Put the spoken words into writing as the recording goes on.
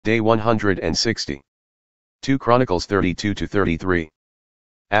Day 160. 2 Chronicles 32-33.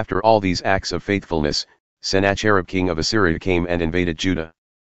 After all these acts of faithfulness, Sennacherib king of Assyria came and invaded Judah.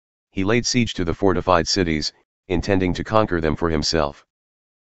 He laid siege to the fortified cities, intending to conquer them for himself.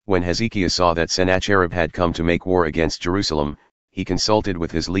 When Hezekiah saw that Sennacherib had come to make war against Jerusalem, he consulted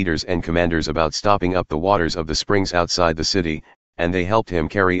with his leaders and commanders about stopping up the waters of the springs outside the city, and they helped him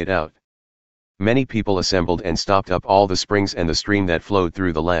carry it out. Many people assembled and stopped up all the springs and the stream that flowed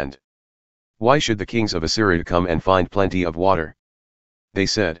through the land. Why should the kings of Assyria come and find plenty of water? They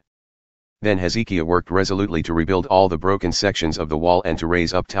said. Then Hezekiah worked resolutely to rebuild all the broken sections of the wall and to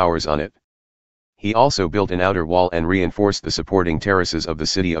raise up towers on it. He also built an outer wall and reinforced the supporting terraces of the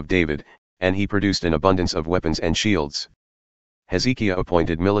city of David, and he produced an abundance of weapons and shields. Hezekiah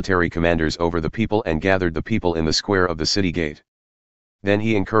appointed military commanders over the people and gathered the people in the square of the city gate. Then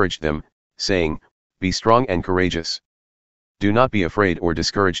he encouraged them, saying, "Be strong and courageous. Do not be afraid or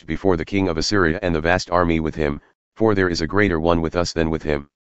discouraged before the king of Assyria and the vast army with him, for there is a greater one with us than with him.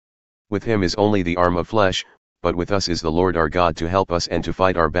 With him is only the arm of flesh, but with us is the Lord our God to help us and to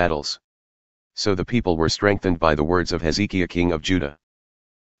fight our battles." So the people were strengthened by the words of Hezekiah king of Judah.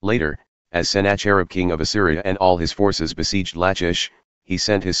 Later, as Sennacherib king of Assyria and all his forces besieged Lachish, he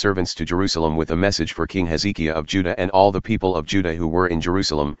sent his servants to Jerusalem with a message for King Hezekiah of Judah and all the people of Judah who were in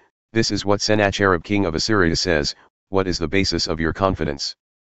Jerusalem. "This is what Sennacherib king of Assyria says, what is the basis of your confidence?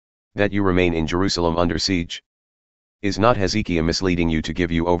 That you remain in Jerusalem under siege? Is not Hezekiah misleading you to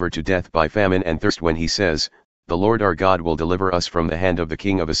give you over to death by famine and thirst when he says, 'The Lord our God will deliver us from the hand of the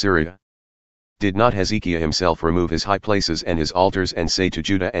king of Assyria'? Did not Hezekiah himself remove his high places and his altars and say to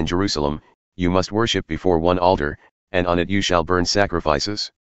Judah and Jerusalem, 'You must worship before one altar, and on it you shall burn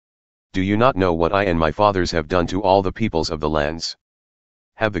sacrifices'? Do you not know what I and my fathers have done to all the peoples of the lands?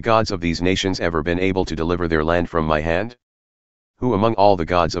 Have the gods of these nations ever been able to deliver their land from my hand? Who among all the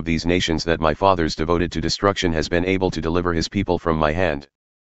gods of these nations that my fathers devoted to destruction has been able to deliver his people from my hand?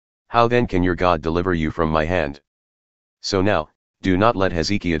 How then can your God deliver you from my hand? So now, do not let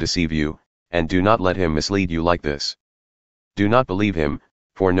Hezekiah deceive you, and do not let him mislead you like this. Do not believe him,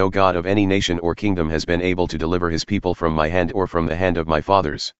 for no God of any nation or kingdom has been able to deliver his people from my hand or from the hand of my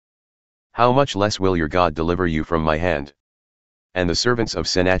fathers. How much less will your God deliver you from my hand?" And the servants of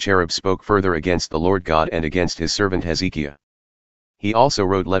Sennacherib spoke further against the Lord God and against his servant Hezekiah. He also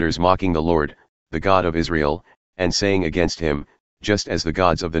wrote letters mocking the Lord, the God of Israel, and saying against him, "Just as the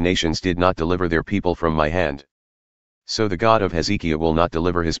gods of the nations did not deliver their people from my hand, so the God of Hezekiah will not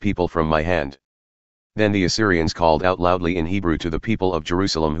deliver his people from my hand." Then the Assyrians called out loudly in Hebrew to the people of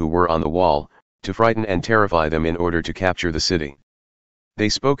Jerusalem who were on the wall, to frighten and terrify them in order to capture the city. They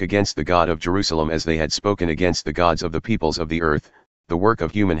spoke against the God of Jerusalem as they had spoken against the gods of the peoples of the earth, the work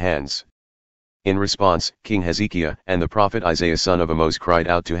of human hands. In response, King Hezekiah and the prophet Isaiah son of Amoz cried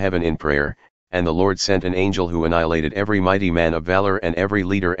out to heaven in prayer, and the Lord sent an angel who annihilated every mighty man of valor and every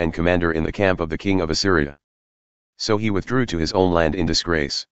leader and commander in the camp of the king of Assyria. So he withdrew to his own land in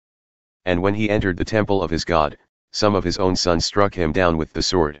disgrace. And when he entered the temple of his God, some of his own sons struck him down with the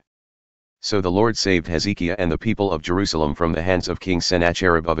sword. So the Lord saved Hezekiah and the people of Jerusalem from the hands of King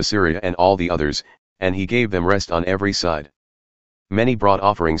Sennacherib of Assyria and all the others, and he gave them rest on every side. Many brought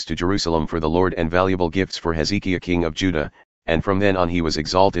offerings to Jerusalem for the Lord and valuable gifts for Hezekiah king of Judah, and from then on he was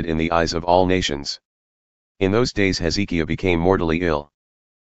exalted in the eyes of all nations. In those days Hezekiah became mortally ill.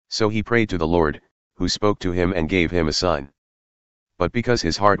 So he prayed to the Lord, who spoke to him and gave him a sign. But because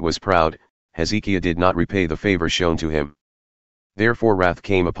his heart was proud, Hezekiah did not repay the favor shown to him. Therefore wrath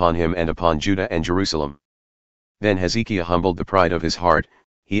came upon him and upon Judah and Jerusalem. Then Hezekiah humbled the pride of his heart,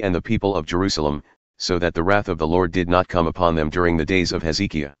 he and the people of Jerusalem, so that the wrath of the Lord did not come upon them during the days of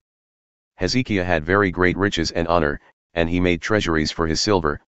Hezekiah. Hezekiah had very great riches and honor, and he made treasuries for his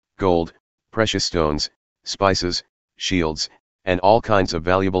silver, gold, precious stones, spices, shields, and all kinds of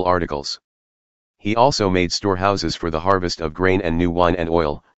valuable articles. He also made storehouses for the harvest of grain and new wine and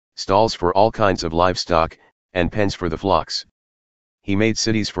oil, stalls for all kinds of livestock, and pens for the flocks. He made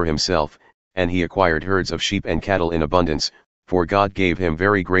cities for himself, and he acquired herds of sheep and cattle in abundance, for God gave him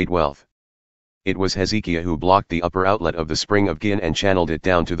very great wealth. It was Hezekiah who blocked the upper outlet of the Spring of Gihon and channeled it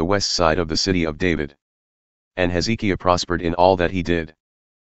down to the west side of the city of David. And Hezekiah prospered in all that he did.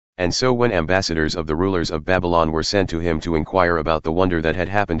 And so when ambassadors of the rulers of Babylon were sent to him to inquire about the wonder that had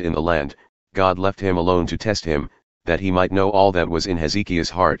happened in the land, God left him alone to test him, that he might know all that was in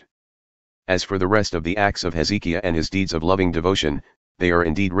Hezekiah's heart. As for the rest of the acts of Hezekiah and his deeds of loving devotion, they are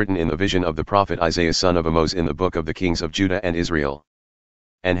indeed written in the vision of the prophet Isaiah son of Amoz in the book of the kings of Judah and Israel.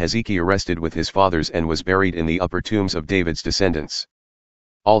 And Hezekiah rested with his fathers and was buried in the upper tombs of David's descendants.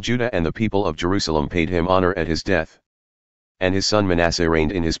 All Judah and the people of Jerusalem paid him honor at his death. and his son Manasseh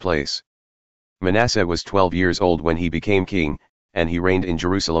reigned in his place. Manasseh was 12 years old when he became king, and he reigned in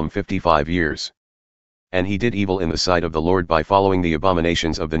Jerusalem 55 years. And he did evil in the sight of the Lord by following the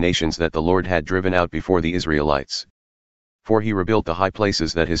abominations of the nations that the Lord had driven out before the Israelites. For he rebuilt the high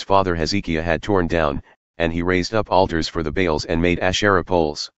places that his father Hezekiah had torn down, and he raised up altars for the Baals and made Asherah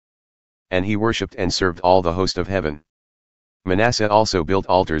poles. And he worshipped and served all the host of heaven. Manasseh also built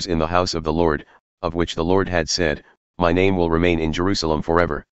altars in the house of the Lord, of which the Lord had said, My name will remain in Jerusalem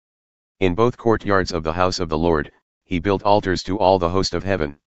forever. In both courtyards of the house of the Lord, he built altars to all the host of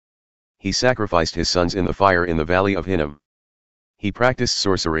heaven. He sacrificed his sons in the fire in the valley of Hinnom. He practiced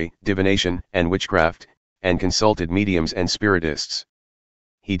sorcery, divination, and witchcraft, and consulted mediums and spiritists.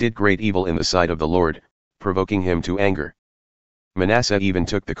 He did great evil in the sight of the Lord, provoking him to anger. Manasseh even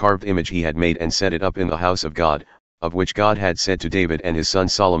took the carved image he had made and set it up in the house of God, of which God had said to David and his son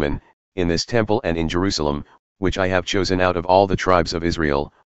Solomon, In this temple and in Jerusalem, which I have chosen out of all the tribes of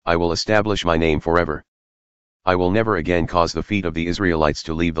Israel, I will establish my name forever. I will never again cause the feet of the Israelites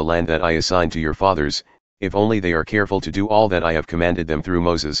to leave the land that I assigned to your fathers, if only they are careful to do all that I have commanded them through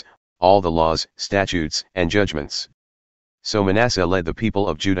Moses, all the laws, statutes, and judgments. So Manasseh led the people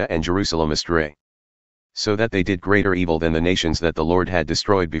of Judah and Jerusalem astray, so that they did greater evil than the nations that the Lord had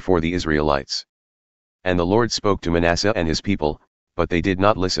destroyed before the Israelites. And the Lord spoke to Manasseh and his people, but they did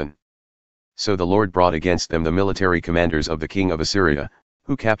not listen. So the Lord brought against them the military commanders of the king of Assyria,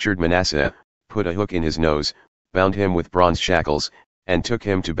 who captured Manasseh, put a hook in his nose, bound him with bronze shackles, and took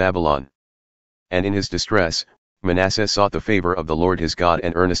him to Babylon. And in his distress, Manasseh sought the favor of the Lord his God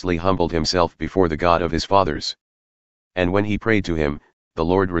and earnestly humbled himself before the God of his fathers. And when he prayed to him, the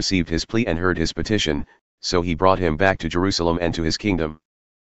Lord received his plea and heard his petition, so he brought him back to Jerusalem and to his kingdom.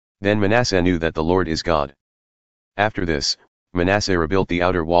 Then Manasseh knew that the Lord is God. After this, Manasseh rebuilt the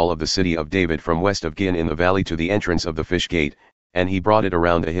outer wall of the city of David from west of Gihon in the valley to the entrance of the fish gate, and he brought it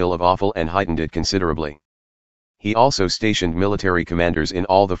around the hill of Ophel and heightened it considerably. He also stationed military commanders in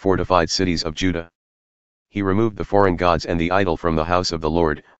all the fortified cities of Judah. He removed the foreign gods and the idol from the house of the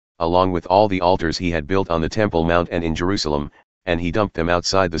Lord, along with all the altars he had built on the Temple Mount and in Jerusalem, and he dumped them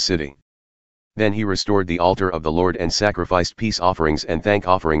outside the city. Then he restored the altar of the Lord and sacrificed peace offerings and thank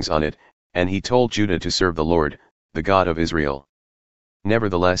offerings on it, and he told Judah to serve the Lord, the God of Israel.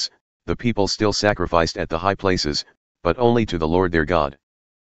 Nevertheless, the people still sacrificed at the high places, but only to the Lord their God.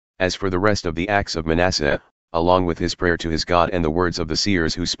 As for the rest of the acts of Manasseh, along with his prayer to his God and the words of the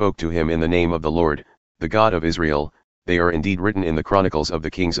seers who spoke to him in the name of the Lord, the God of Israel, they are indeed written in the Chronicles of the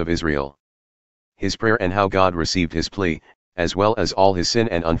kings of Israel. His prayer and how God received his plea, as well as all his sin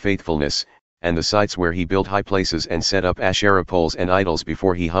and unfaithfulness, and the sites where he built high places and set up Asherah poles and idols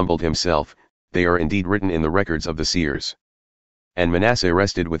before he humbled himself, they are indeed written in the records of the seers. And Manasseh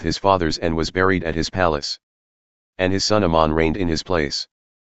rested with his fathers and was buried at his palace. And his son Amon reigned in his place.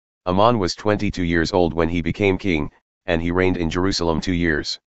 Amon was 22 years old when he became king, and he reigned in Jerusalem 2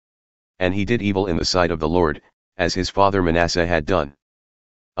 years. And he did evil in the sight of the Lord, as his father Manasseh had done.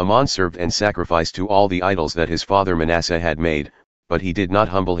 Amon served and sacrificed to all the idols that his father Manasseh had made, but he did not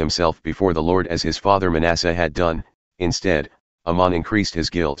humble himself before the Lord as his father Manasseh had done. Instead, Amon increased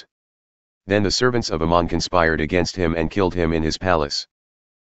his guilt. Then the servants of Amon conspired against him and killed him in his palace.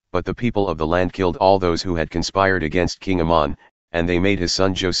 But the people of the land killed all those who had conspired against King Amon, and they made his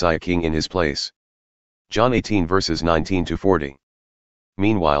son Josiah king in his place. John 18 verses 19 to 40.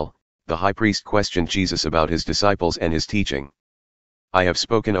 Meanwhile, the high priest questioned Jesus about his disciples and his teaching. I have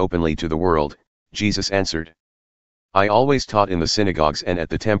spoken openly to the world, Jesus answered. I always taught in the synagogues and at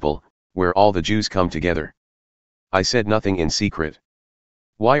the temple, where all the Jews come together. I said nothing in secret.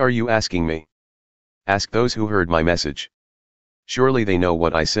 Why are you asking me? Ask those who heard my message. Surely they know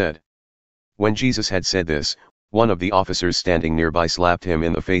what I said. When Jesus had said this, one of the officers standing nearby slapped him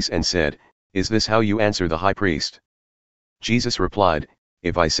in the face and said, Is this how you answer the high priest? Jesus replied,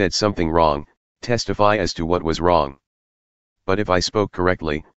 If I said something wrong, testify as to what was wrong. But if I spoke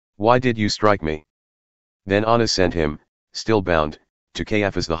correctly, why did you strike me? Then Annas sent him, still bound, to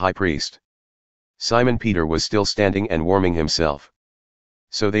Caiaphas the high priest. Simon Peter was still standing and warming himself.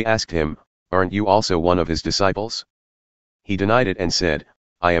 So they asked him, Aren't you also one of his disciples? He denied it and said,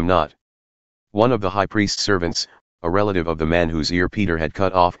 I am not. One of the high priest's servants, a relative of the man whose ear Peter had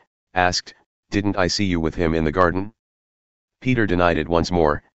cut off, asked, Didn't I see you with him in the garden? Peter denied it once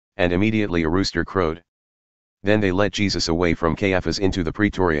more, and immediately a rooster crowed. Then they led Jesus away from Caiaphas into the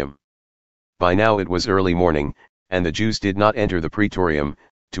praetorium. By now it was early morning, and the Jews did not enter the praetorium,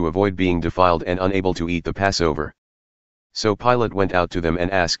 to avoid being defiled and unable to eat the Passover. So Pilate went out to them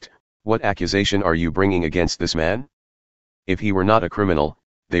and asked, What accusation are you bringing against this man? If he were not a criminal,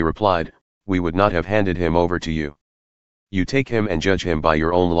 they replied, we would not have handed him over to you. You take him and judge him by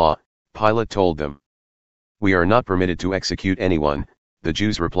your own law, Pilate told them. We are not permitted to execute anyone, the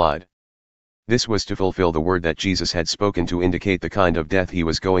Jews replied. This was to fulfill the word that Jesus had spoken to indicate the kind of death he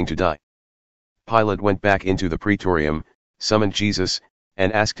was going to die. Pilate went back into the praetorium, summoned Jesus,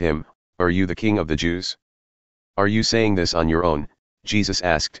 and asked him, Are you the king of the Jews? Are you saying this on your own, Jesus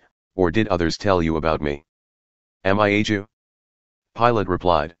asked, or did others tell you about me? Am I a Jew? Pilate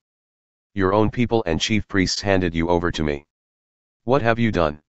replied. Your own people and chief priests handed you over to me. What have you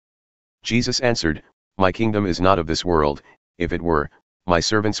done? Jesus answered, My kingdom is not of this world. If it were, my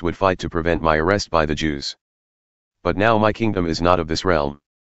servants would fight to prevent my arrest by the Jews. But now my kingdom is not of this realm.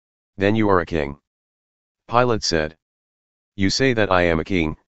 Then you are a king. Pilate said. You say that I am a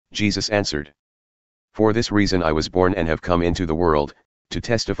king, Jesus answered. For this reason I was born and have come into the world, to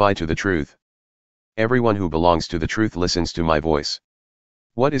testify to the truth. Everyone who belongs to the truth listens to my voice.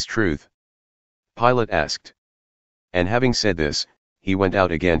 What is truth? Pilate asked. And having said this, he went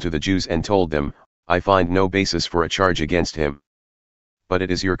out again to the Jews and told them, I find no basis for a charge against him. But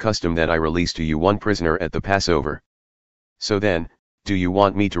it is your custom that I release to you one prisoner at the Passover. So then, do you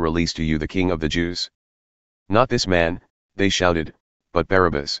want me to release to you the king of the Jews? Not this man, they shouted, but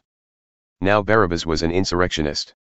Barabbas. Now Barabbas was an insurrectionist.